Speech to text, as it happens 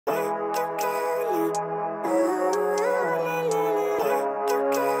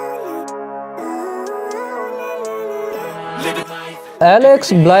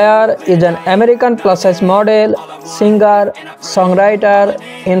Alex Blair is an American plus-size model, singer, songwriter,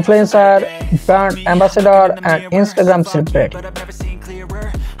 influencer, brand ambassador, and Instagram celebrity.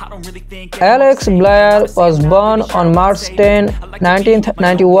 Alex Blair was born on March 10,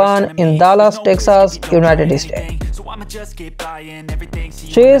 1991 in Dallas, Texas, United States.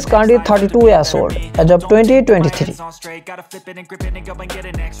 She is currently 32 years old as of 2023.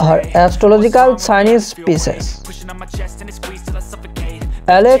 Her astrological sign is Pisces.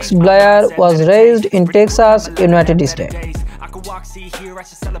 Alex Blair was raised in Texas, United States.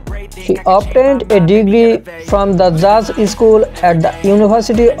 She obtained a degree from the Jazz School at the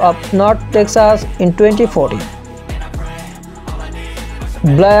University of North Texas in 2014.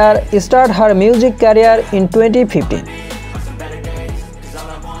 Blair started her music career in 2015.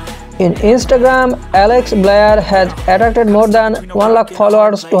 In Instagram, Alex Blair has attracted more than 1 lakh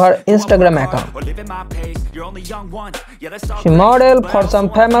followers to her Instagram account. She modeled for some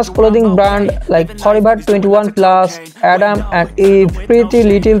famous clothing brands like Forever 21 Plus, Adam and Eve, Pretty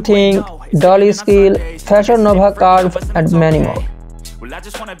Little Thing, Dolly Skill, Fashion Nova Curve, and many more.